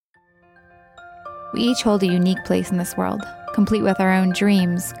We each hold a unique place in this world, complete with our own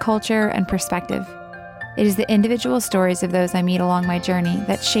dreams, culture, and perspective. It is the individual stories of those I meet along my journey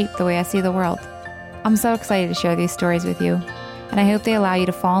that shape the way I see the world. I'm so excited to share these stories with you, and I hope they allow you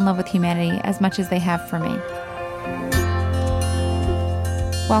to fall in love with humanity as much as they have for me.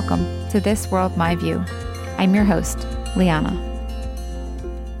 Welcome to This World, My View. I'm your host, Liana.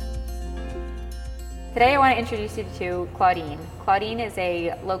 Today I want to introduce you to Claudine. Claudine is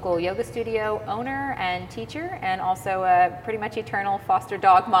a local yoga studio owner and teacher, and also a pretty much eternal foster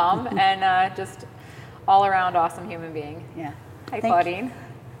dog mom, and just all around awesome human being. Yeah. Hi, Claudine.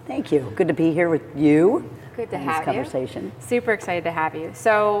 Thank you. Good to be here with you. Good to have this conversation. You. Super excited to have you.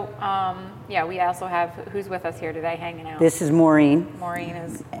 So, we also have, who's with us here today hanging out? This is Maureen. Maureen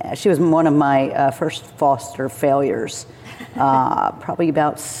is... She was one of my first foster failures, probably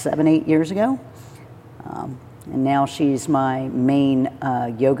about 7-8 years ago. And now she's my main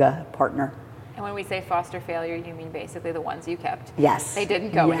yoga partner. And when we say foster failure, you mean basically the ones you kept? Yes. They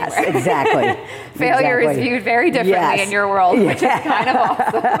didn't go anywhere. Yes, exactly. Failure is viewed very differently in your world, which is kind of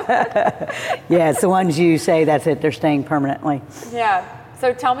awesome. Yeah, it's the ones you say, that's it, they're staying permanently. Yeah.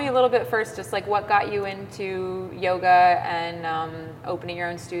 So tell me a little bit first, just like what got you into yoga and opening your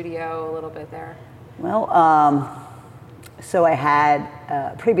own studio, a little bit there. Well, so I had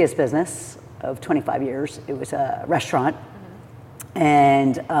a previous business of 25 years. It was a restaurant,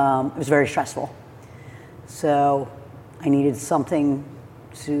 and it was very stressful. So I needed something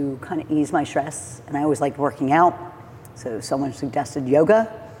to kind of ease my stress, and I always liked working out. So someone suggested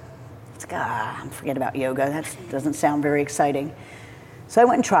yoga. It's like, forget about yoga. That doesn't sound very exciting. So I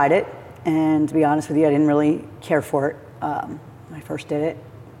went and tried it, and to be honest with you, I didn't really care for it when I first did it.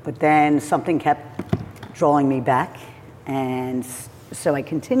 But then something kept drawing me back, and so I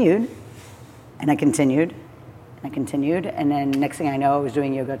continued. And I continued, and then next thing I know, I was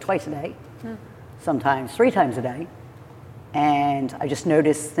doing yoga twice a day, sometimes 3 times a day. And I just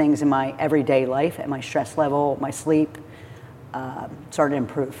noticed things in my everyday life, and my stress level, my sleep, started to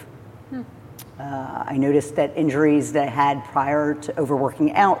improve. I noticed that injuries that I had prior to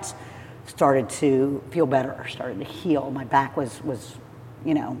overworking out started to feel better, started to heal. My back was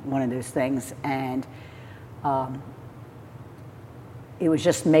one of those things. And it was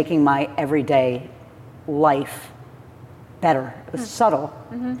just making my everyday life better. It was subtle,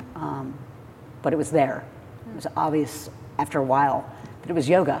 but it was there. It was obvious after a while that it was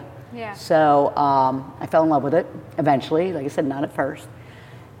yoga. Yeah. So I fell in love with it eventually, like I said, not at first.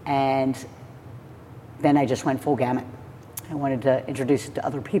 And then I just went full gamut. I wanted to introduce it to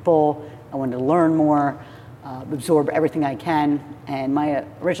other people. I wanted to learn more, absorb everything I can. And my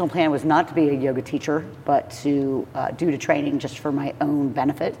original plan was not to be a yoga teacher, but to do the training just for my own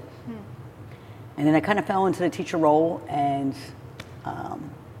benefit. And then I kind of fell into the teacher role, and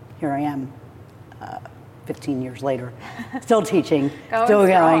here I am 15 years later, still teaching, still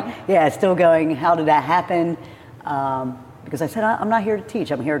going. Yeah, still going. How did that happen? Because I said, I'm not here to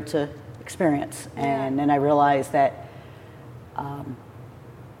teach, I'm here to experience. And then I realized that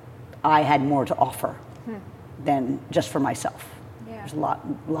I had more to offer than just for myself. There's a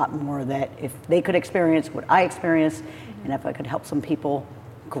lot more that if they could experience what I experienced, and if I could help some people,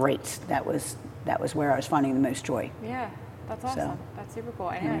 great. That was where I was finding the most joy. Yeah, that's awesome. So, that's super cool.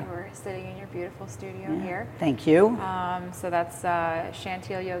 I know you were sitting in your beautiful studio here. Thank you. So that's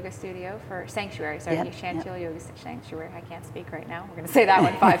Chantil Yoga Studio for Sanctuary. Sorry, Chantil Yoga Sanctuary. I can't speak right now. We're going to say that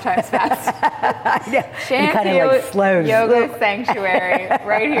one 5 times fast. Chantil Yoga Sanctuary,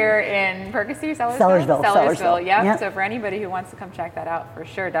 right here in Percy, Sellersville. Yep. So for anybody who wants to come check that out, for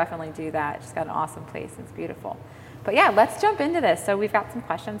sure, definitely do that. It's got an awesome place. It's beautiful. But yeah, let's jump into this. So we've got some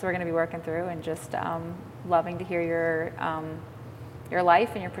questions we're going to be working through, and just loving to hear your life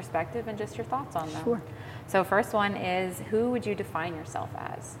and your perspective and just your thoughts on them. Sure. So first one is, who would you define yourself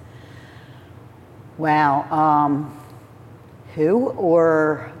as? Wow. Who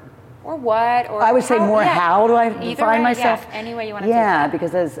or what? Or I would say more how do I define myself? Yeah, any way you want to do that. that.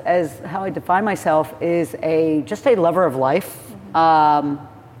 Because as how I define myself is just a lover of life.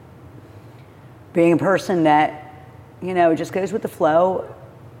 Being a person that just goes with the flow.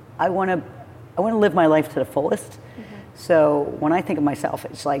 I want to live my life to the fullest. So when I think of myself,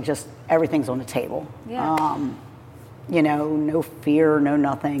 it's like just everything's on the table. Yeah. No fear, no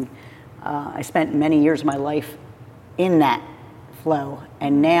nothing. I spent many years of my life in that flow,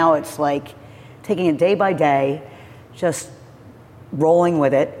 and now it's like taking it day by day, just rolling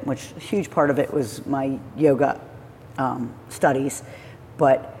with it, which a huge part of it was my yoga studies,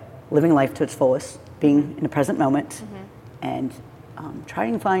 but living life to its fullest, being in the present moment, and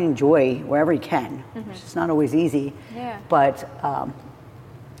trying to find joy wherever you can. It's just not always easy. Yeah. But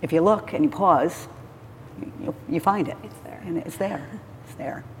if you look and you pause, you find it. It's there. And it's there. It's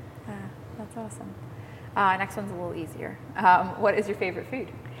there. That's awesome. Next one's a little easier. What is your favorite food?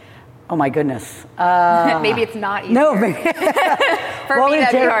 Oh my goodness. Maybe it's not easier. No, maybe. For me,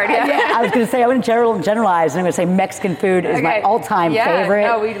 that'd be hard. Yeah, I was going to say, I want to generalize, and I'm going to say Mexican food is my all-time favorite.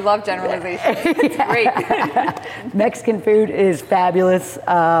 No, we love generalization. It's great. Mexican food is fabulous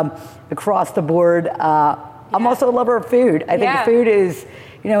across the board. I'm also a lover of food. I think food is,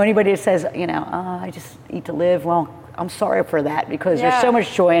 anybody that says, I just eat to live, well, I'm sorry for that, because there's so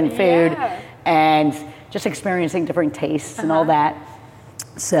much joy in food and just experiencing different tastes and all that.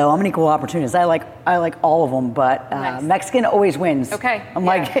 So I'm an equal opportunist. I like all of them, but Mexican always wins. Okay. I'm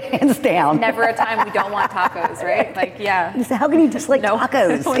like, hands down. Never a time we don't want tacos, right? Like, How can you dislike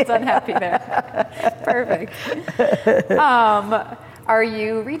tacos? No one's unhappy there. Perfect. Are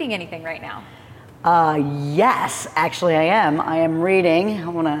you reading anything right now? Yes, actually I am. I am reading,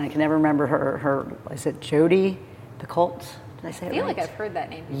 I can never remember her, is it Jodi Picoult? Did I say it right? I feel like I've heard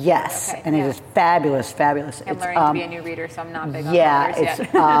that name before. Yes, and it is fabulous. I'm learning to be a new reader, so I'm not big on others yet.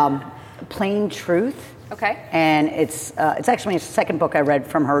 It's Plain Truth. Okay. And it's actually the second book I read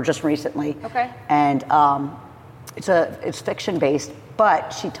from her just recently. Okay. And it's fiction based, but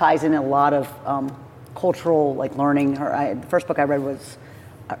she ties in a lot of cultural learning. The first book I read was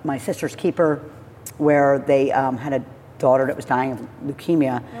My Sister's Keeper, where they had a daughter that was dying of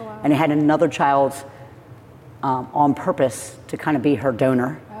leukemia, and they had another child on purpose to kind of be her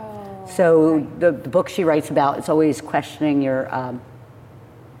donor. So the book she writes about, it's always questioning your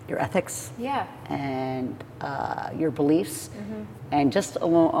ethics and your beliefs, and just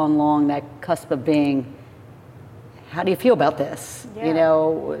along that cusp of being, how do you feel about this?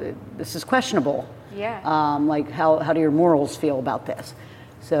 This is questionable. How do your morals feel about this?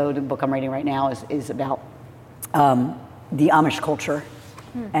 So the book I'm reading right now is about the Amish culture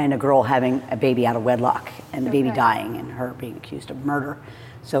and a girl having a baby out of wedlock and the baby dying and her being accused of murder.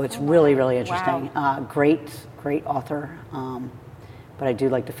 So it's really, really interesting. Wow. Great author. But I do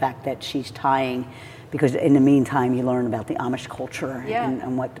like the fact that she's tying, because in the meantime you learn about the Amish culture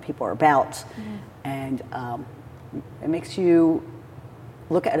and what the people are about. And it makes you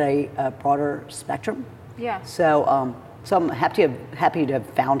look at a broader spectrum. So I'm happy to have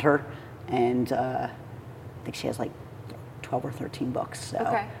found her, and I think she has 12 or 13 books. So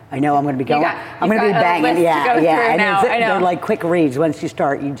I know I'm going to be going. I'm going to be banging. And they're like quick reads. Once you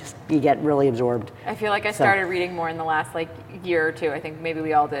start, you get really absorbed. I feel like I started reading more in the last year or two. I think maybe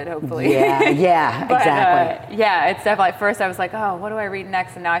we all did, hopefully. But, exactly. It's definitely, at first I was like, oh, what do I read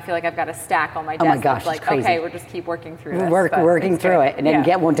next? And now I feel like I've got a stack on my desk. Oh my gosh, it's crazy. Okay, we'll just keep working through this. Working through it, and then you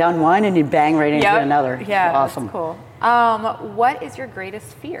get done one, and you bang right into another. Yeah, awesome. That's cool. What is your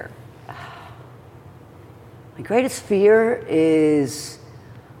greatest fear? My greatest fear is,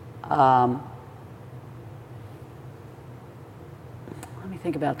 let me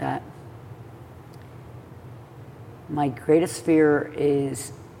think about that. My greatest fear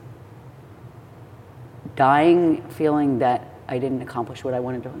is dying feeling that I didn't accomplish what I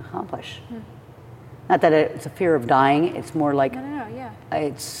wanted to accomplish. Not that it's a fear of dying, it's more like,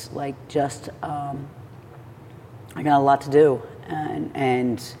 it's just, I got a lot to do,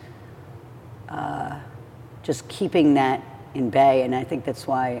 and just keeping that in bay. And I think that's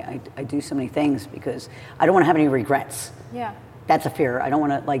why I do so many things, because I don't want to have any regrets. That's a fear. I don't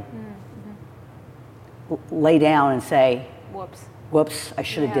want to lay down and say, whoops, I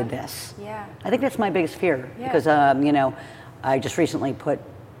should have did this. I think that's my biggest fear, because I just recently put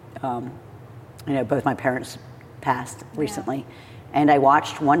both my parents passed recently, and I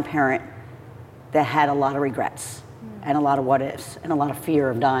watched one parent that had a lot of regrets and a lot of what ifs and a lot of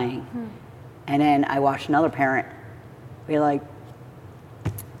fear of dying. And then I watched another parent be like,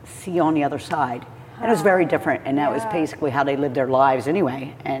 see you on the other side. And it was very different, and that was basically how they lived their lives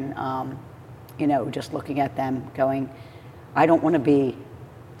anyway. And just looking at them going, I don't want to be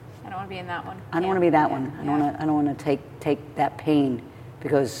in that one. I don't want to be that one. I don't want to take that pain,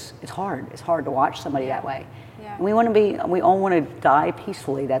 because it's hard. It's hard to watch somebody that way. And we all want to die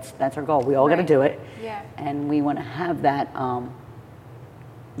peacefully. That's our goal. We all got to do it. And we want to have that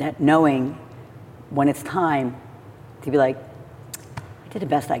that knowing when it's time to be like, I did the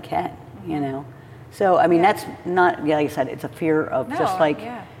best I can, So, that's not, like I said, it's a fear of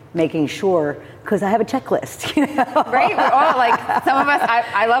making sure, because I have a checklist, Right? We're all some of us,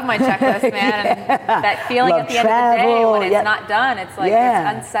 I love my checklist, man. And that feeling at the end of the day when it's not done, it's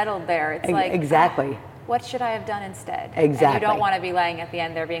it's unsettled there. It's exactly. What should I have done instead? Exactly. And you don't want to be laying at the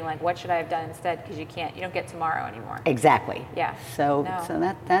end there being like, what should I have done instead? Because you don't get tomorrow anymore. Exactly. Yeah. So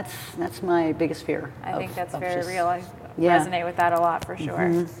that's my biggest fear. I think that's very real. I resonate with that a lot, for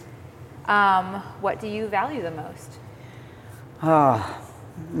sure. What do you value the most?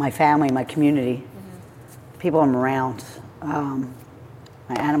 My family, my community, people I'm around,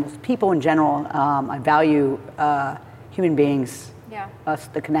 my animals, people in general. I value human beings, us,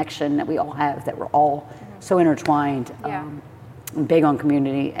 the connection that we all have, that we're all so intertwined. I'm big on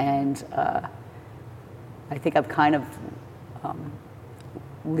community, and I think I've kind of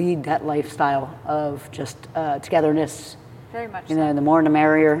lead that lifestyle of just togetherness. Very much you know, the more the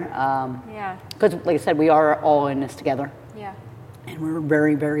merrier. Because like I said, we are all in this together. Yeah. And we're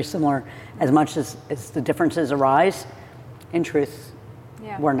very, very similar. As much as the differences arise, in truth,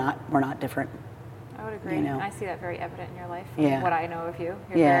 we're not different. I would agree. You know? I see that very evident in your life. Yeah. What I know of you,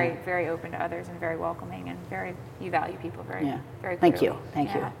 you're very, very open to others and very welcoming, and you value people very, very clearly.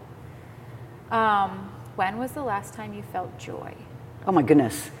 Thank you. When was the last time you felt joy? Oh my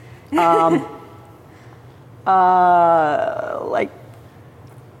goodness. Like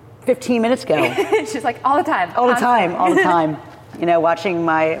 15 minutes ago. She's like, all the time. All the time. You know, watching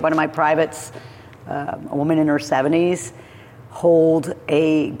one of my privates, a woman in her 70s, hold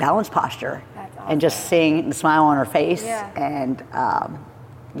a balance posture. That's awesome. And just seeing the smile on her face and,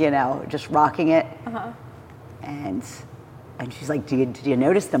 you know, just rocking it. And she's like, did you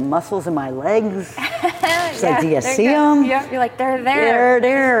notice the muscles in my legs? She's like, do you see them? Yeah, you're like, they're there. They're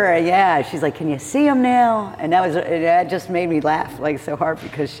there. Yeah. She's like, can you see them now? And that just made me laugh like so hard,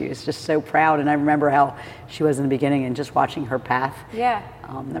 because she was just so proud. And I remember how she was in the beginning, and just watching her path. Yeah.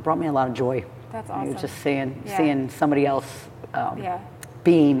 That brought me a lot of joy. That's awesome. You know, just seeing somebody else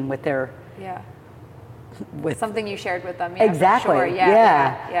beam with their. Yeah. With something you shared with them. Exactly. For sure.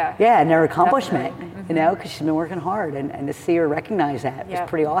 Yeah, and their accomplishment, you know, because she's been working hard, and to see her recognize that was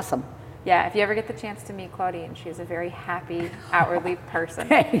pretty awesome. Yeah, if you ever get the chance to meet Claudine, she's a very happy, outwardly person.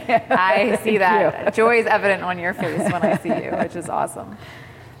 I see that. Joy is evident on your face when I see you, which is awesome.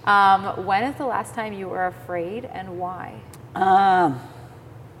 When is the last time you were afraid, and why? I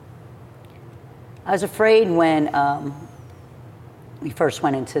was afraid when we first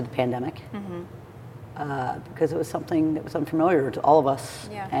went into the pandemic. Because it was something that was unfamiliar to all of us.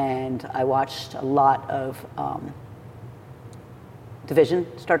 And I watched a lot of division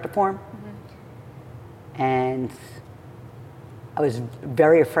start to form. And I was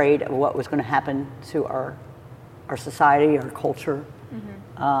very afraid of what was going to happen to our society, our culture.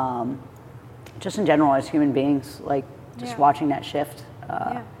 Just in general, as human beings, like just watching that shift.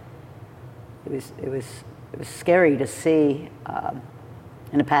 It was scary to see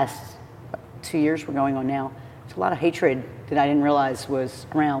in the past 2 years we're going on now. There's a lot of hatred that I didn't realize was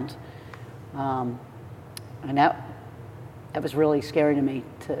around, and that was really scary to me.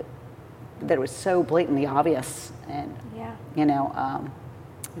 That it was so blatantly obvious, and you know,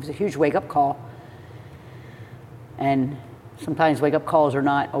 it was a huge wake-up call. And sometimes wake-up calls are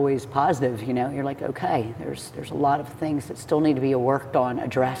not always positive. You know, you're like, okay, there's a lot of things that still need to be worked on,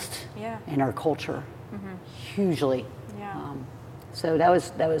 addressed in our culture, hugely. So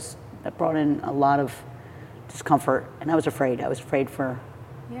that brought in a lot of discomfort, and I was afraid. I was afraid for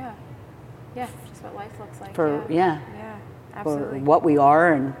just what life looks like. For Absolutely. what we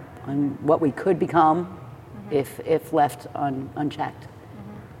are and what we could become if left unchecked.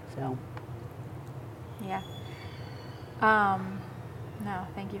 So. No,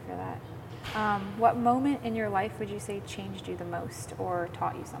 thank you for that. What moment in your life would you say changed you the most or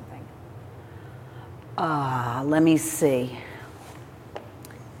taught you something? Let me see.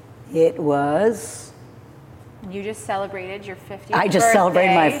 It was... You just celebrated your 50th I just birthday,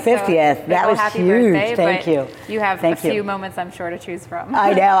 celebrated my 50th. So that was happy huge. Birthday, Thank you. You have a few moments, I'm sure, to choose from.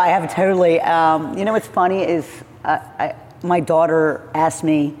 I know. I have totally. You know what's funny is my daughter asked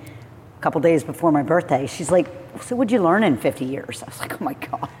me a couple days before my birthday. She's like, so what'd you learn in 50 years? I was like, oh my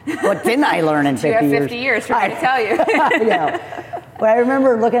God, what didn't I learn in 50 years? You have 50 years for me to tell you. I know. But I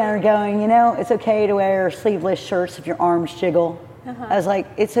remember looking at her going, you know, it's okay to wear sleeveless shirts if your arms jiggle. I was like,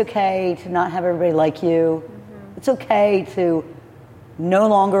 it's okay to not have everybody like you. It's okay to no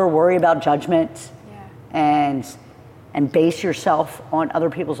longer worry about judgment and base yourself on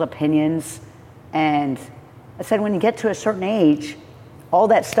other people's opinions. And I said, when you get to a certain age, all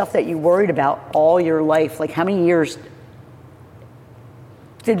that stuff that you worried about all your life, like how many years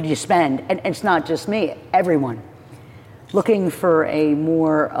did you spend? And it's not just me, everyone, looking for a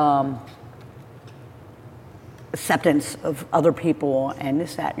more acceptance of other people and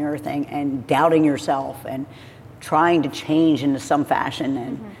this, that, and the other thing, and doubting yourself and trying to change into some fashion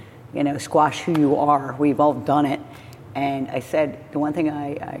and, you know, squash who you are. We've all done it. And I said, the one thing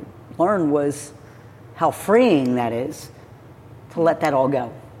I learned was how freeing that is to let that all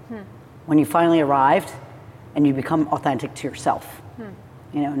go. When you finally arrived and you become authentic to yourself.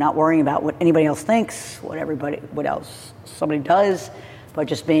 not worrying about what anybody else thinks, what else somebody does, but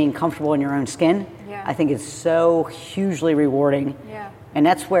just being comfortable in your own skin. Yeah. I think it's so hugely rewarding. Yeah. And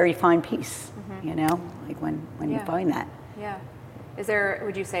that's where you find peace, like when you find that. Yeah.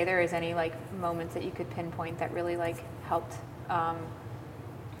 Would you say there is any like moments that you could pinpoint that really like helped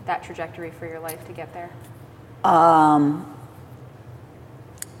that trajectory for your life to get there?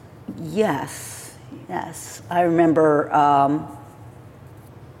 Yes. I remember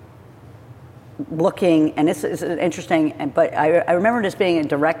looking, and this is interesting, but I remember this being a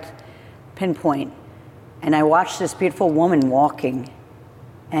direct pinpoint, and I watched this beautiful woman walking,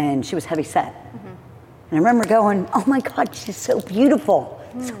 and she was heavy set. And I remember going, oh my God, she's so beautiful,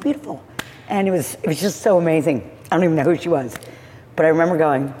 so beautiful. And it was just so amazing. I don't even know who she was. But I remember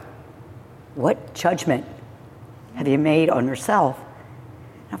going, what judgment have you made on yourself?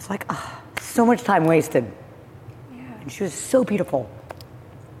 And I was like, so much time wasted. Yeah. And she was so beautiful.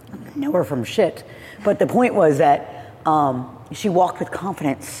 I didn't know her from shit. But the point was that she walked with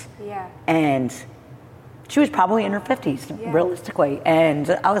confidence. Yeah. And she was probably in her 50s, realistically. And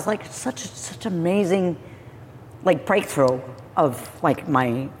I was like, such amazing, like, breakthrough of, like,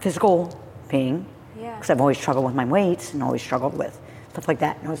 my physical being. Yeah. Because I've always struggled with my weight and always struggled with stuff like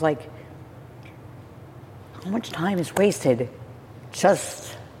that. And I was like, how much time is wasted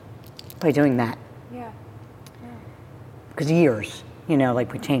just by doing that? Yeah. Because years,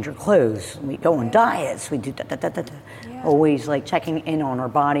 like we change our clothes, we go on diets, we do always like checking in on our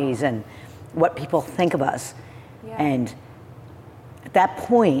bodies and what people think of us. Yeah. And at that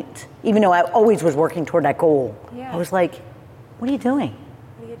point, even though I always was working toward that goal, I was like, what are you doing?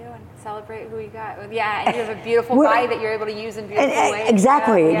 What are you doing? Celebrate who you got. Yeah, and you have a beautiful body that you're able to use in beautiful ways.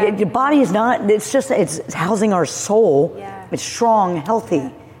 Exactly. Yeah. Your body is not, it's housing our soul. Yeah. It's strong,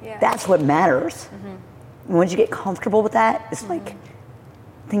 healthy. Yeah. That's what matters. And once you get comfortable with that, it's like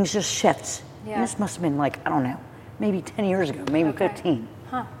things just shift. Yeah. And this must have been like, I don't know, maybe 10 years ago, maybe 15.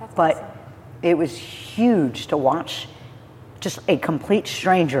 That's but awesome. It was huge to watch just a complete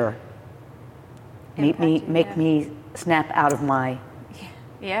stranger make me snap out of my...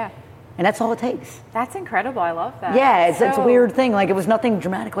 Yeah. And that's all it takes. That's incredible. I love that. Yeah, it's a weird thing. Like, it was nothing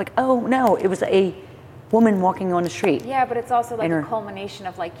dramatic. Like, oh, no, it was a woman walking on the street. Yeah, but it's also like a culmination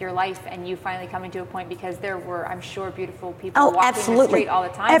of like your life and you finally coming to a point, because there were, I'm sure, beautiful people walking the street all the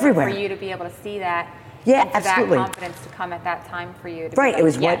time. Everywhere. For you to be able to see that. Yeah, and for absolutely. that confidence to come at that time for you. To Right. Be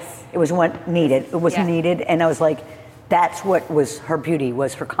like, It was what needed. It was needed. And I was like, that's what was her beauty,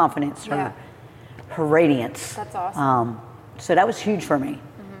 was her confidence, her radiance. That's awesome. So that was huge for me.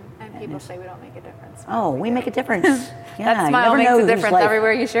 And people say we don't make a difference. Oh, we make a difference. Yeah, that smile makes a difference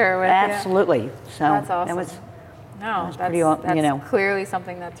everywhere you share with. Absolutely. So that's awesome. That was that's clearly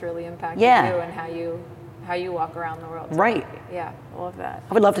something that's really impacted you and how you walk around the world. Right. Yeah, I love that.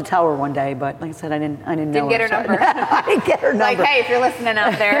 I would love to tell her one day, but like I said, I didn't know her. Didn't get her number. I didn't get her number. Like, hey, if you're listening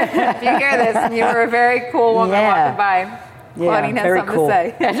out there, if you hear this and you were a very cool woman walking by, Claudine has something to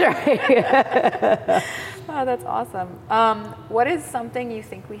say. That's right. Oh, that's awesome. What is something you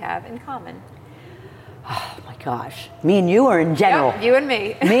think we have in common? Oh my gosh. Me and you, or in general? Yep, you and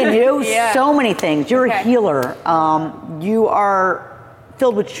me. Me and you? So many things. You're a healer. You are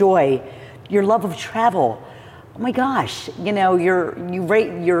filled with joy. Your love of travel. Oh my gosh.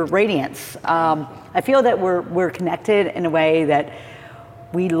 Your radiance. I feel that we're connected in a way that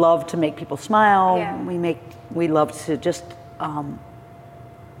we love to make people smile. Yeah. We love to just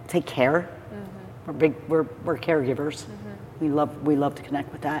take care. We're caregivers. We love to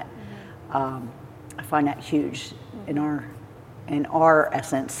connect with that. I find that huge in our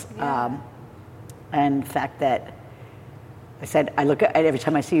essence, and the fact that I look at every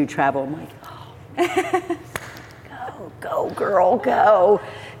time I see you travel, I'm like, go girl, go!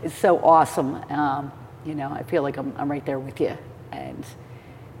 It's so awesome. I feel like I'm right there with you, and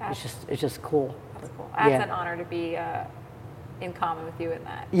it's just cool. That's cool. That's an honor to be in common with you in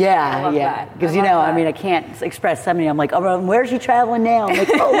that. Yeah. Because I can't express something. I'm like, oh, where's she traveling now? I'm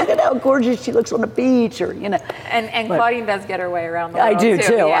like, oh, look at how gorgeous she looks on the beach, or And Claudine does get her way around the world. I do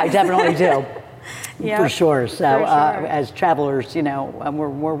too. Yeah. I definitely do. For sure. So as travelers,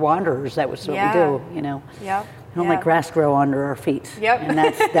 we're wanderers. That was what we do. Yep. Don't let grass grow under our feet. Yep. And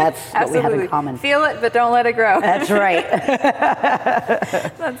that's what we have in common. Feel it, but don't let it grow. That's right.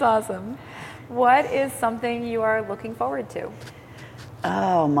 That's awesome. What is something you are looking forward to?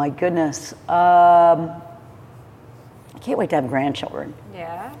 Oh my goodness. I can't wait to have grandchildren.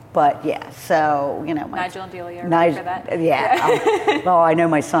 Yeah. But so, Nigel and Delia are ready for that? Yeah. Well, I know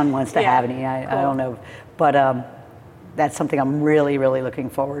my son wants to have any. I don't know. But that's something I'm really, really looking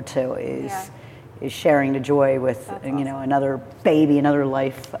forward to is sharing the joy with another baby, another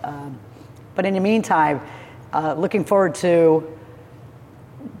life. But in the meantime, looking forward to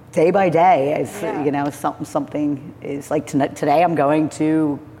day by day, as something is like today. I'm going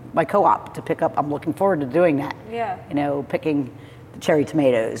to my co-op to pick up. I'm looking forward to doing that. Yeah. Picking the cherry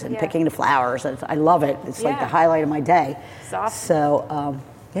tomatoes and picking the flowers. I love it. It's like the highlight of my day. It's awesome. So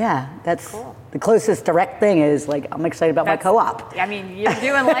that's cool. The closest direct thing is like I'm excited about my co-op. I mean, you're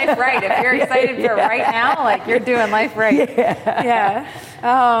doing life right. If you're excited for right now, like you're doing life right. Yeah.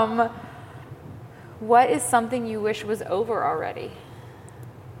 What is something you wish was over already?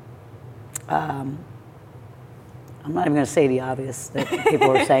 I'm not even going to say the obvious that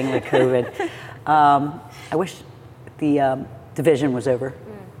people are saying with COVID. I wish the division was over.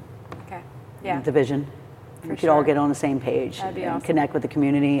 Okay. Yeah. Division. We could all get on the same page and awesome. Connect with the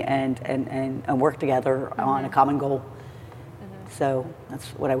community and work together on a common goal. So that's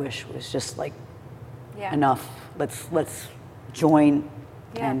what I wish was just like enough. Let's join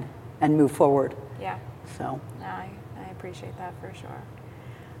and move forward. Yeah. So. No, I appreciate that for sure.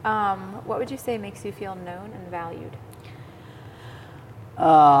 What would you say makes you feel known and valued?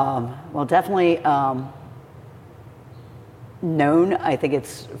 Well, definitely known. I think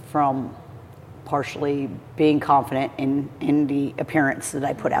it's from partially being confident in the appearance that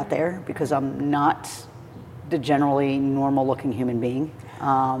I put out there, because I'm not the generally normal looking human being.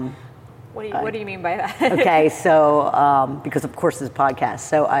 What do you mean by that? Okay, so because of course this podcast,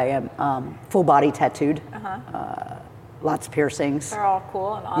 so I am full body tattooed, lots of piercings. They're all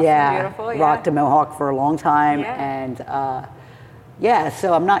cool and awesome, beautiful. Yeah, rocked a mohawk for a long time, and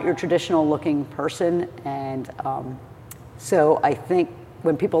so I'm not your traditional looking person, and so I think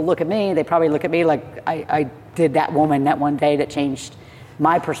when people look at me, they probably look at me like I did that woman that one day that changed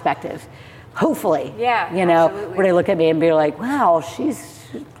my perspective. Hopefully, absolutely. Where they look at me and be like, wow, she's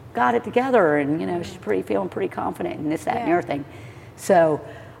got it together, and she's feeling pretty confident in this, that, and the other thing. So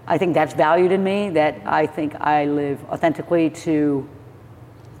I think that's valued in me, that I think I live authentically to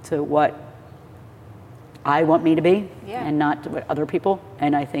what I want me to be, and not to what other people.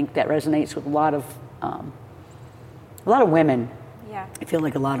 And I think that resonates with a lot of women. Yeah. I feel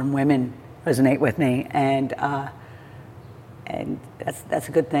like a lot of women resonate with me, and that's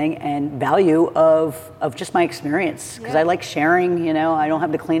a good thing, and value of just my experience, because I like sharing. I don't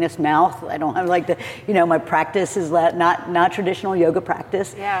have the cleanest mouth. I don't have like my practice is not traditional yoga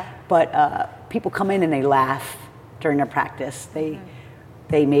practice. Yeah. But people come in and they laugh during their practice. They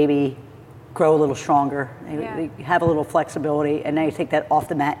maybe grow a little stronger. They have a little flexibility, and they take that off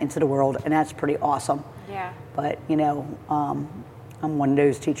the mat into the world, and that's pretty awesome. Yeah. But I'm one of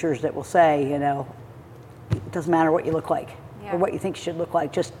those teachers that will say, it doesn't matter what you look like or what you think you should look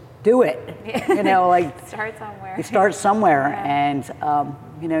like, just do it. Like start somewhere. You start somewhere, and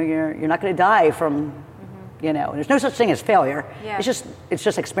you're not going to die from, there's no such thing as failure. Yeah. It's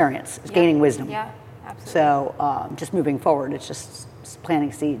just experience. It's gaining wisdom. Yeah, absolutely. So just moving forward, it's just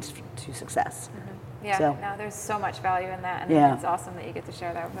planting seeds to success. Yeah, so. No, there's so much value in that, and it's awesome that you get to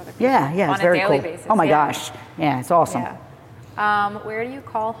share that with other people. Yeah, it's very daily cool. basis. Oh my gosh, yeah, it's awesome. Yeah. Where do you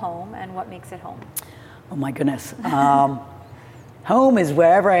call home, and what makes it home? Oh my goodness. Home is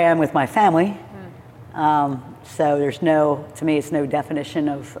wherever I am with my family. So to me, it's no definition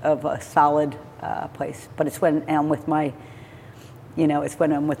of a solid place. But it's when I'm with it's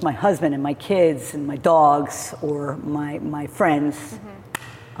when I'm with my husband and my kids and my dogs or my friends.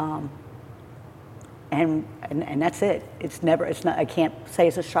 And that's it. It's not, I can't say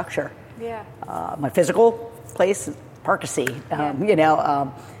it's a structure. Yeah. My physical place, Parkasy,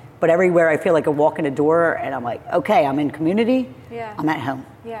 but everywhere I feel like I walk in a door and I'm like, okay, I'm in community. Yeah. I'm at home.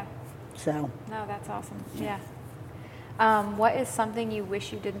 Yeah. So. No, that's awesome. Yeah. What is something you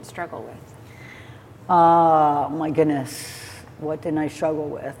wish you didn't struggle with? My goodness, what didn't I struggle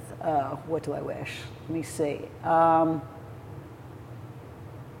with? What do I wish? Let me see. I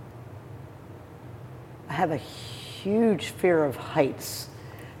have a huge fear of heights.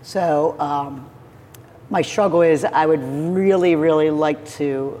 So my struggle is I would really, really like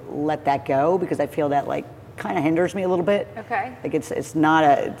to let that go, because I feel that like kind of hinders me a little bit. Okay. Like it's not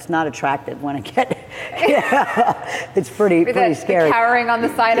attractive when I get it's pretty scary. The cowering on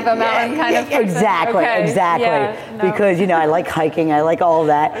the side of a mountain kind of person. Exactly. Yeah, no. Because I like hiking, I like all of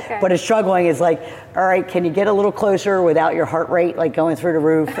that. Okay. But it's struggling is like, all right, can you get a little closer without your heart rate like going through the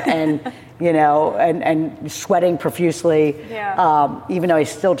roof and and sweating profusely. Yeah. Even though I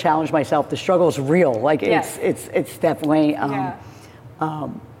still challenge myself, the struggle is real. Like it's definitely.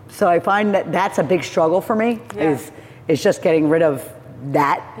 So I find that that's a big struggle for me. Yeah. Is just getting rid of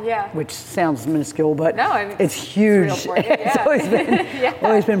that. Yeah. Which sounds minuscule, but no, I mean, it's huge. It's real for you. Yeah. It's always been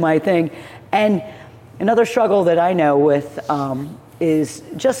always been my thing. And another struggle that I know with is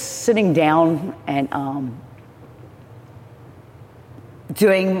just sitting down and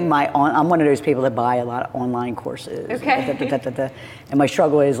doing I'm one of those people that buy a lot of online courses. Okay. And my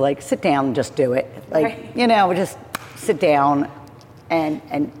struggle is like, sit down and just do it. Like, just sit down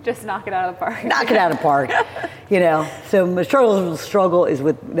and just knock it out of the park. Knock it out of the park. So my struggle is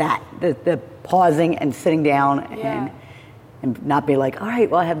with that, the pausing and sitting down and not be like, all right,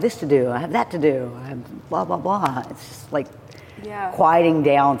 well, I have this to do, I have that to do, I have blah, blah, blah. It's just like quieting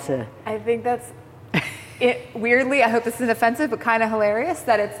down to. I think that's weirdly, I hope this isn't offensive, but kind of hilarious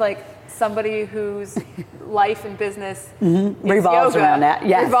that it's like somebody whose life and business revolves yoga, around that.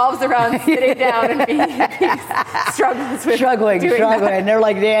 Yes. Revolves around sitting down and being struggling. And they're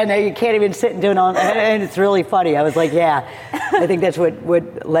like, yeah, no, you can't even sit and do it on. And it's really funny. I was like, yeah, I think that's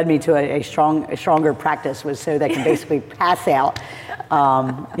what led me to a stronger practice, was so that I can basically pass out.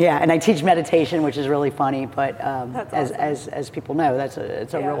 And I teach meditation, which is really funny, but awesome. as people know, it's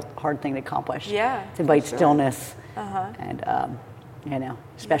a real hard thing to accomplish. Yeah, to invite stillness, and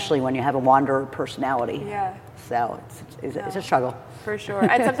especially when you have a wanderer personality. Yeah. So it's a struggle. For sure.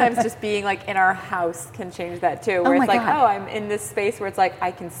 And sometimes just being like in our house can change that too, where it's like, God. I'm in this space where it's like,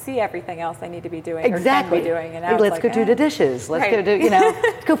 I can see everything else I need to be doing exactly. or can be doing. And now hey, let's go do the dishes. Let's go do,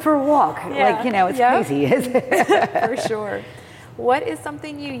 let's go for a walk. It's crazy. For sure. What is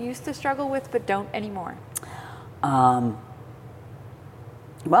something you used to struggle with but don't anymore? Well,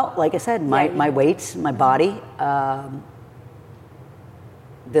 like I said, my weight, my body,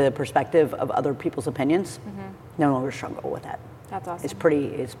 the perspective of other people's opinions, no longer struggle with that. That's awesome.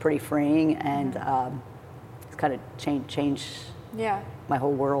 It's pretty freeing, and it's kind of changed my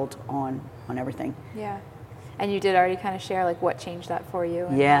whole world on everything. Yeah. And you did already kind of share like what changed that for you.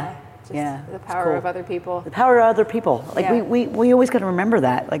 And, the power of other people. The power of other people. Like we always got to remember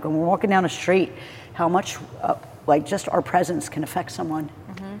that. Like when we're walking down the street, how much like just our presence can affect someone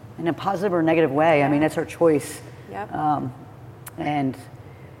in a positive or negative way. Yeah. I mean, that's our choice. Yep. And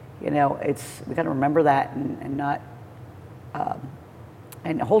we got to remember that and not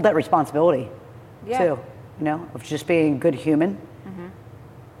and hold that responsibility too. Of just being a good human.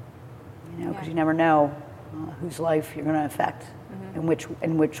 Because you never know whose life you're going to affect. In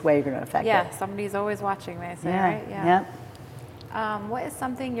which way you're going to affect it. Yeah, somebody's always watching, they say, right? Yeah. What is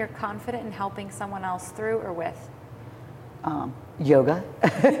something you're confident in helping someone else through or with? Yoga.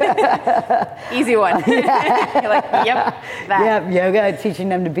 Easy one. You're like, yep, that. Yeah, yoga, teaching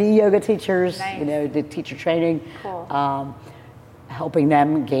them to be yoga teachers, Nice. The teacher training. Cool. Helping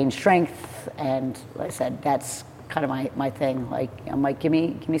them gain strength, and like I said, that's kind of my thing. Like, I'm like, give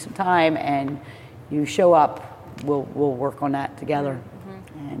me some time, and you show up. We'll work on that together,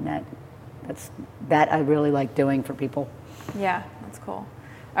 and that I really like doing for people. Yeah, that's cool.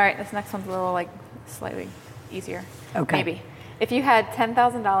 All right, this next one's a little like slightly easier. Okay. Maybe. If you had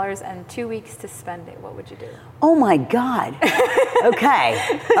 $10,000 and 2 weeks to spend it, what would you do? Oh my God.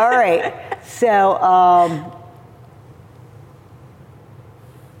 Okay. All right. So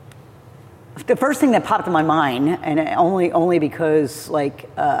the first thing that popped in my mind, and only because like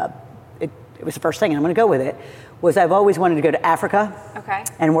it was the first thing, and I'm going to go with it, was I've always wanted to go to Africa. Okay.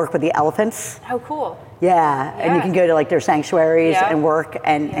 And work with the elephants. Oh, cool. Yeah. And you can go to like their sanctuaries and work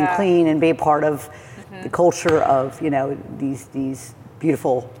and clean and be a part of the culture of these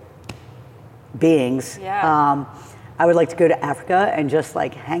beautiful beings. Yeah. I would like to go to Africa and just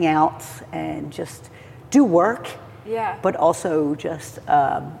like hang out and just do work. Yeah. But also just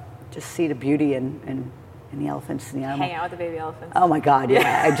see the beauty in the elephants and the animals. Hang out with the baby elephants. Oh my God,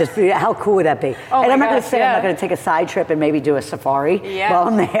 yeah. I just, how cool would that be? Oh, and I'm not going to say I'm not going to take a side trip and maybe do a safari while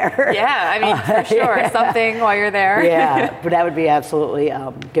I'm there. Yeah, I mean, for sure. Something while you're there. Yeah, but that would be absolutely,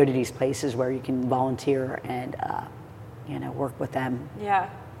 go to these places where you can volunteer and, work with them. Yeah.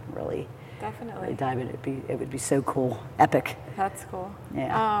 Really. Definitely. Really dive in. It would be so cool. Epic. That's cool.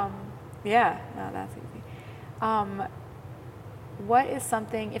 Yeah. No, that's easy. What is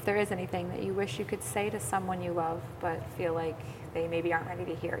something, if there is anything, that you wish you could say to someone you love but feel like they maybe aren't ready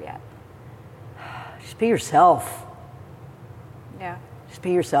to hear yet? Just be yourself. Yeah. Just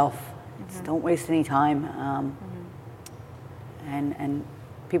be yourself. Just don't waste any time. And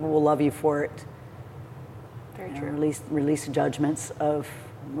people will love you for it. Very true. Release the judgments of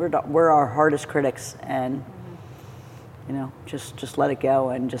we're our hardest critics, and just let it go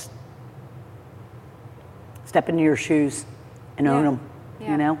and just step into your shoes. And own them,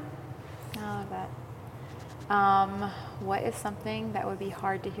 I love that. What is something that would be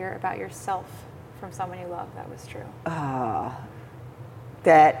hard to hear about yourself from someone you love that was true?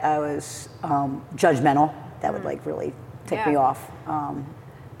 That I was judgmental. That would like really tick me off.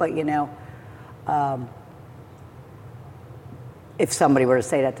 But if somebody were to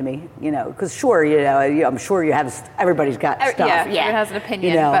say that to me, because sure, I'm sure everybody's got stuff. Yeah, everyone has an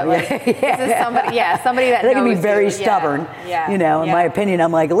opinion, but like, this is somebody that they knows can be very you. stubborn. In my opinion,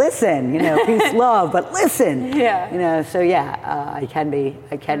 I'm like, listen, peace, love, but listen. I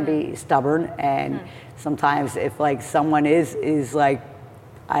can be stubborn, and sometimes if like someone is like,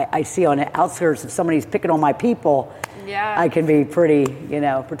 I see on the outskirts if somebody's picking on my people, I can be pretty,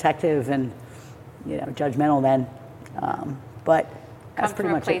 protective and, judgmental then. But that's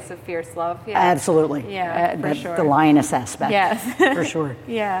pretty much it. Come from a place of fierce love. Yeah. Absolutely. Yeah, for sure. The lioness aspect. Yes. For sure.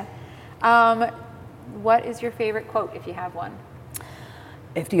 Yeah. What is your favorite quote, if you have one?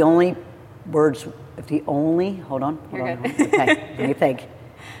 Hold on. You're good. Okay, let me think.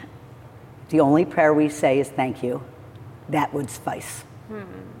 The only prayer we say is thank you. That would suffice.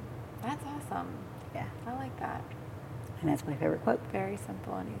 That's awesome. Yeah. I like that. And that's my favorite quote. Very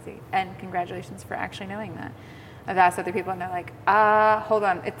simple and easy. And congratulations for actually knowing that. I've asked other people and they're like, hold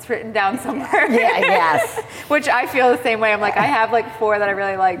on, it's written down somewhere. Yes. Which I feel the same way. I'm like, I have like 4 that I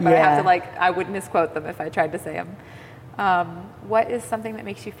really like, but I have to I would misquote them if I tried to say them. What is something that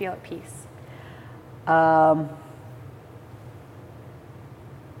makes you feel at peace?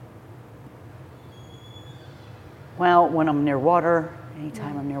 Well, when I'm near water,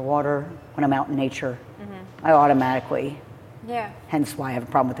 anytime I'm near water, when I'm out in nature, I automatically. Yeah. Hence why I have a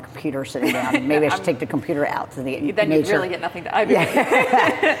problem with the computer sitting down. Maybe I should take the computer out to the then nature. You really get nothing to do.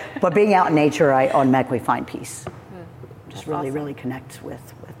 But being out in nature, I automatically find peace. Just really, awesome. really connect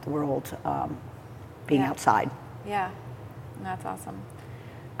with the world, being outside. Yeah, that's awesome.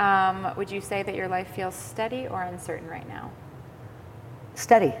 Would you say that your life feels steady or uncertain right now?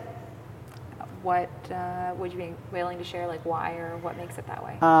 Steady. What would you be willing to share, like why or what makes it that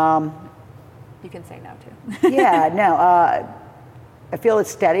way? You can say no too. I feel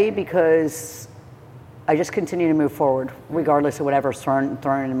it's steady because I just continue to move forward, regardless of whatever's thrown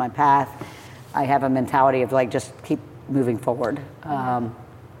in my path. I have a mentality of like just keep moving forward. I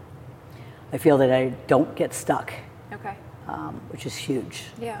feel that I don't get stuck. Okay. Which is huge.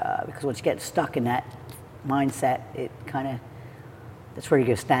 Yeah. Because once you get stuck in that mindset, that's where you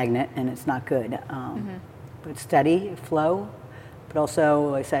go stagnant, and it's not good. But steady, flow, but also,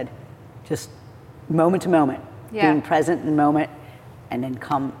 like I said, just moment to moment, being present in the moment, and then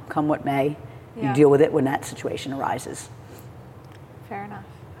come what may, you deal with it when that situation arises. Fair enough.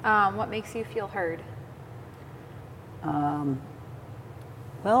 What makes you feel heard? Well,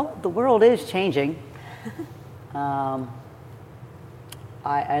 the world is changing. I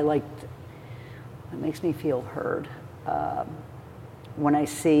liked, it makes me feel heard. When I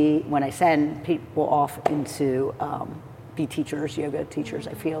send people off into be teachers, yoga teachers,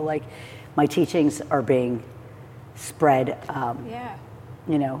 I feel like my teachings are being spread,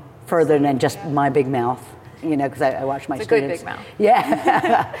 further than just my big mouth, because I watch my students. It's a good big mouth.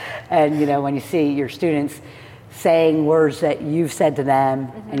 Yeah. And, when you see your students saying words that you've said to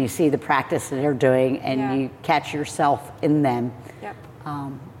them, and you see the practice that they're doing, and you catch yourself in them,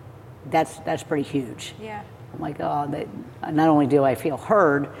 that's pretty huge. Yeah. I'm like, that not only do I feel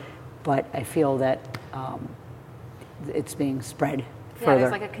heard, but I feel that it's being spread further.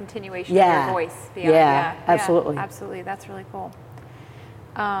 There's like a continuation of your voice. Beyond, absolutely. Yeah, absolutely. That's really cool.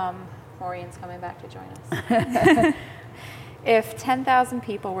 Maureen's coming back to join us. If 10,000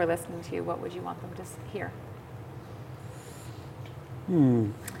 people were listening to you, what would you want them to hear?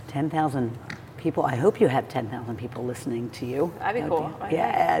 10,000 people. I hope you have 10,000 people listening to you. That'd be cool.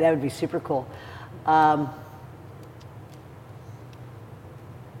 That would be super cool.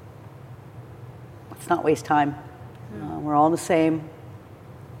 Let's not waste time. We're all the same.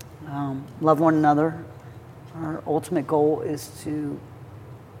 Love one another. Our ultimate goal is to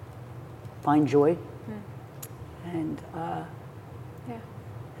find joy, and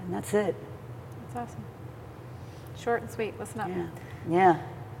that's it. That's awesome. Short and sweet. Listen up. Yeah.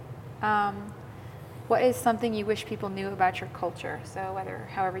 What is something you wish people knew about your culture? So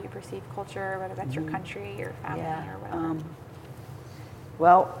however you perceive culture, whether that's your country, your family, or whatever.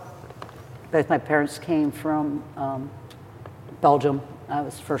 Well, both my parents came from Belgium. I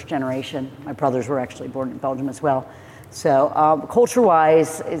was first generation. My brothers were actually born in Belgium as well. So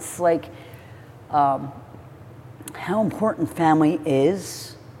culture-wise, it's like how important family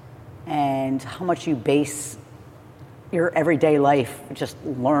is and how much you base your everyday life just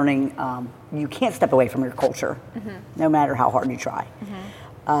learning. You can't step away from your culture, no matter how hard you try.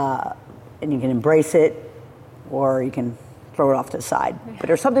 And you can embrace it or you can throw it off to the side. But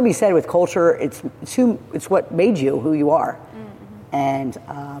there's something to be said with culture. It's what made you who you are. And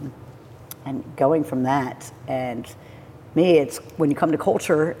going from that, and me, it's when you come to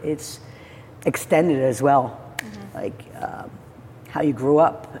culture, it's extended as well, like how you grew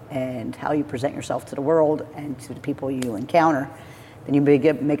up and how you present yourself to the world and to the people you encounter. Then you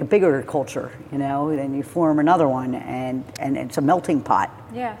make a bigger culture, you know, then you form another one, and it's a melting pot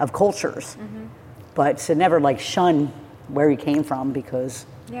of cultures. But to never like shun where you came from, because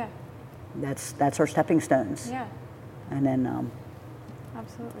that's our stepping stones. Yeah. And then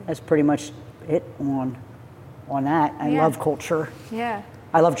absolutely, that's pretty much it on that. I love culture. Yeah.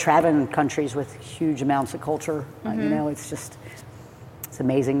 I love traveling countries with huge amounts of culture. You know, it's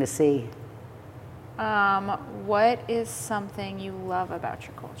amazing to see. What is something you love about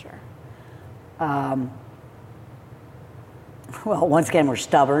your culture? Well, once again, we're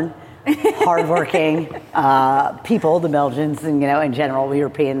stubborn, hardworking people, the Belgians, and, you know, in general, the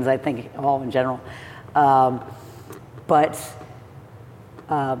Europeans, I think, all in general. But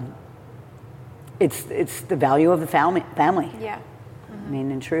it's the value of the family. Yeah. I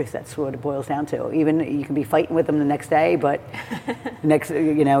mean, in truth, that's what it boils down to. Even you can be fighting with them the next day, but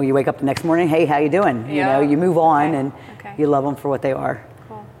you know, you wake up the next morning, hey, how you doing? You know, you move on and you love them for what they are.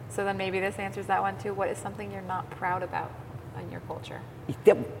 Cool. So then maybe this answers that one too. What is something you're not proud about in your culture?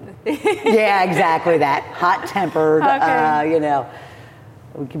 Yeah, exactly that. Hot-tempered. You know,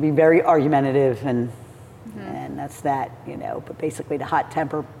 we can be very argumentative, and that's that. You know, but basically the hot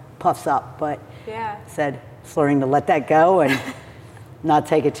temper puffs up. But it's learning to let that go and not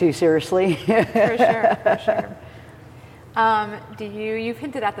take it too seriously. For sure. You've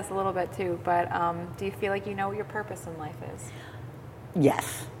hinted at this a little bit too, but do you feel like you know what your purpose in life is?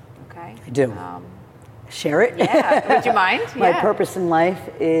 Yes. Okay. I do. Share it? Yeah. Would you mind? My purpose in life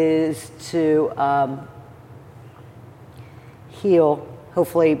is to heal,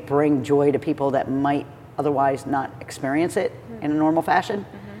 hopefully bring joy to people that might otherwise not experience it in a normal fashion.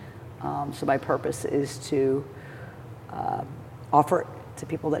 So my purpose is to offer it to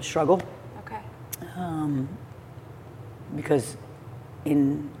people that struggle. Okay. Because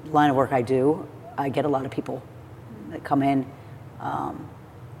in the line of work I do, I get a lot of people that come in.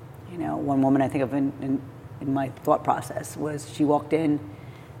 You know, one woman I think of in my thought process was she walked in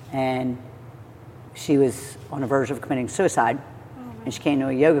and she was on the verge of committing suicide. And she came to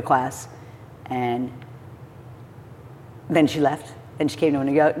a yoga class, and then she left. Then she came to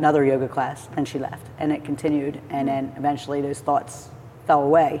another yoga class, and she left. And it continued, and then eventually those thoughts fell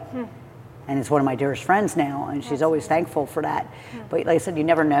away. And it's one of my dearest friends now, and she's always thankful for that. But like I said, you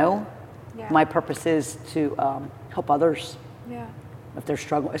never know. My purpose is to help others if they're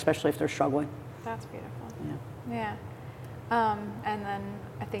struggling, especially if they're struggling. That's beautiful. Yeah. And then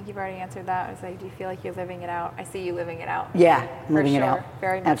I think you've already answered that. I was like, do you feel like you're living it out? I see you living it out. Yeah, I'm living it out.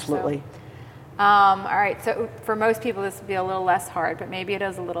 Very much Absolutely. So. All right, so for most people this would be a little less hard, but maybe it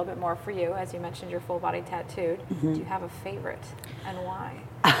is a little bit more for you. As you mentioned, you're full body tattooed. Do you have a favorite, and why?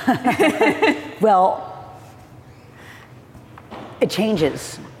 Well, it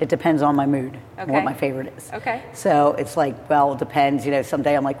changes. It depends on my mood and what my favorite is. Okay. So it's like, well, it depends. You know,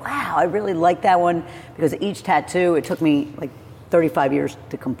 someday I'm like, wow, I really like that one, because each tattoo, it took me like 35 years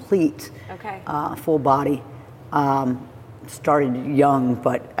to complete. Okay. Full body. Started young,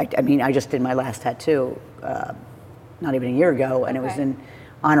 but I mean, I just did my last tattoo not even a year ago, and it was in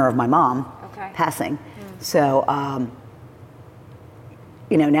honor of my mom passing. So,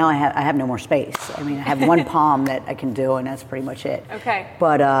 you know, now I have no more space. I mean, I have one palm that I can do, and that's pretty much it. Okay.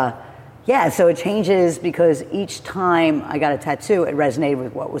 But yeah, so it changes because each time I got a tattoo, it resonated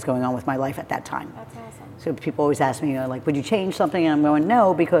with what was going on with my life at that time. That's awesome. So people always ask me, you know, like, would you change something? And I'm going,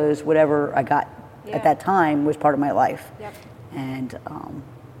 no, because whatever I got at that time was part of my life. Yep. And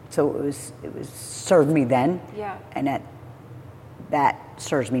so it was served me then. Yeah. And that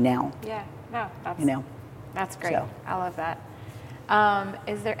serves me now. Yeah. No, that's, you know, that's great. So. I love that.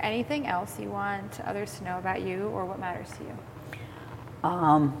 Is there anything else you want others to know about you, or what matters to you?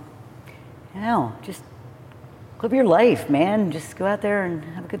 You know, just live your life, man. Just go out there and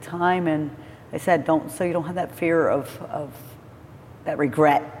have a good time. And I said, so you don't have that fear of that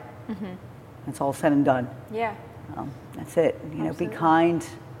regret. Mm-hmm. It's all said and done. Yeah. That's it. You know, be kind.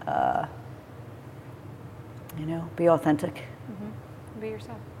 You know, be authentic. Mm-hmm. Be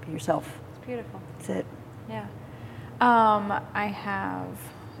yourself. Be yourself. It's beautiful. That's it. Yeah. I have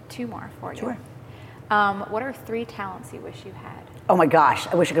two more for you. Sure. What are 3 talents you wish you had? Oh my gosh,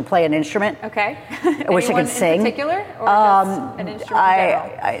 I wish I could play an instrument. Okay. I wish I could sing. In particular, or just an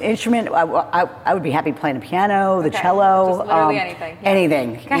instrument in general? I would be happy playing the piano, the cello. Just literally anything. Yeah.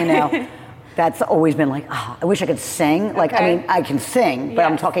 Anything, okay. You know. That's always been like, oh, I wish I could sing. Like, I mean, I can sing, but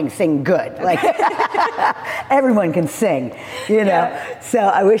I'm talking sing good. Okay. Like, everyone can sing, you know. Yeah. So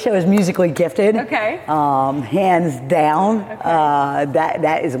I wish I was musically gifted. Okay. Hands down. Okay.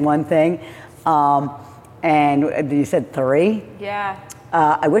 That is one thing. And you said 3? Yeah.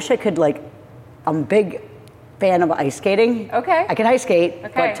 I wish I could, I'm a big fan of ice skating. Okay. I can ice skate,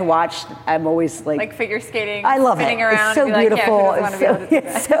 but to watch, I'm always like figure skating. I love spinning it. Around it's so beautiful.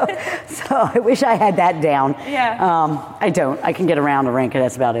 So I wish I had that down. Yeah. I don't. I can get around the rink, and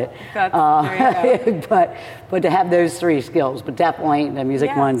that's about it. There you go. but to have those 3 skills, but definitely the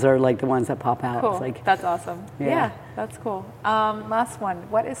music ones are the ones that pop out. Cool. It's that's awesome. Yeah, that's cool. Last one.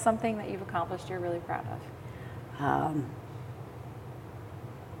 What is something that you've accomplished you're really proud of?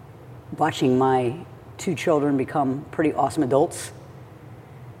 Watching my 2 children become pretty awesome adults.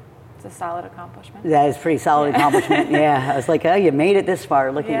 It's a solid accomplishment. That is a pretty solid accomplishment. Yeah, I was like, oh, you made it this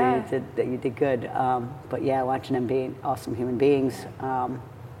far. Look at you, you did good. But yeah, watching them being awesome human beings,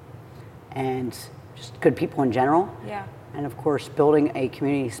 and just good people in general. Yeah. And of course, building a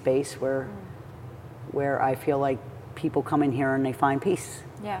community space where I feel like people come in here and they find peace.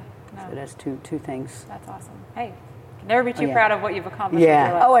 Yeah. No. So that's two things. That's awesome. Hey. Never be too proud of what you've accomplished.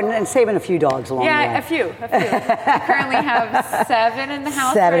 Yeah. Oh, and saving a few dogs along the way. Yeah, a few. You currently have 7 in the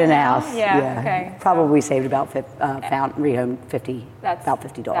house. 7 right in the now? house. Yeah. Okay. Probably saved about rehomed 50. About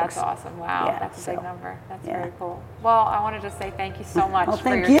 50 dogs. That's awesome. Wow. Yeah, that's a big number. That's very cool. Yeah. Well, I want to just say thank you so much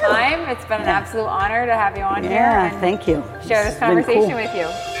for your you. time. It's been an absolute honor to have you on here. Yeah. Thank you. Share this conversation with you.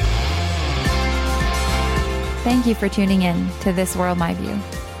 Thank you for tuning in to This World My View.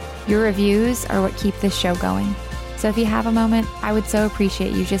 Your reviews are what keep this show going. So if you have a moment, I would so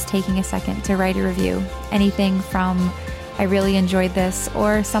appreciate you just taking a second to write a review. Anything from, I really enjoyed this,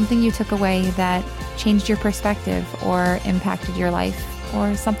 or something you took away that changed your perspective or impacted your life,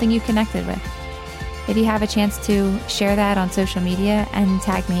 or something you connected with. If you have a chance to share that on social media and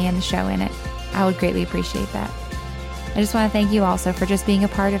tag me and the show in it, I would greatly appreciate that. I just want to thank you also for just being a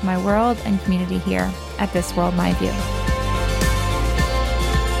part of my world and community here at This World My View.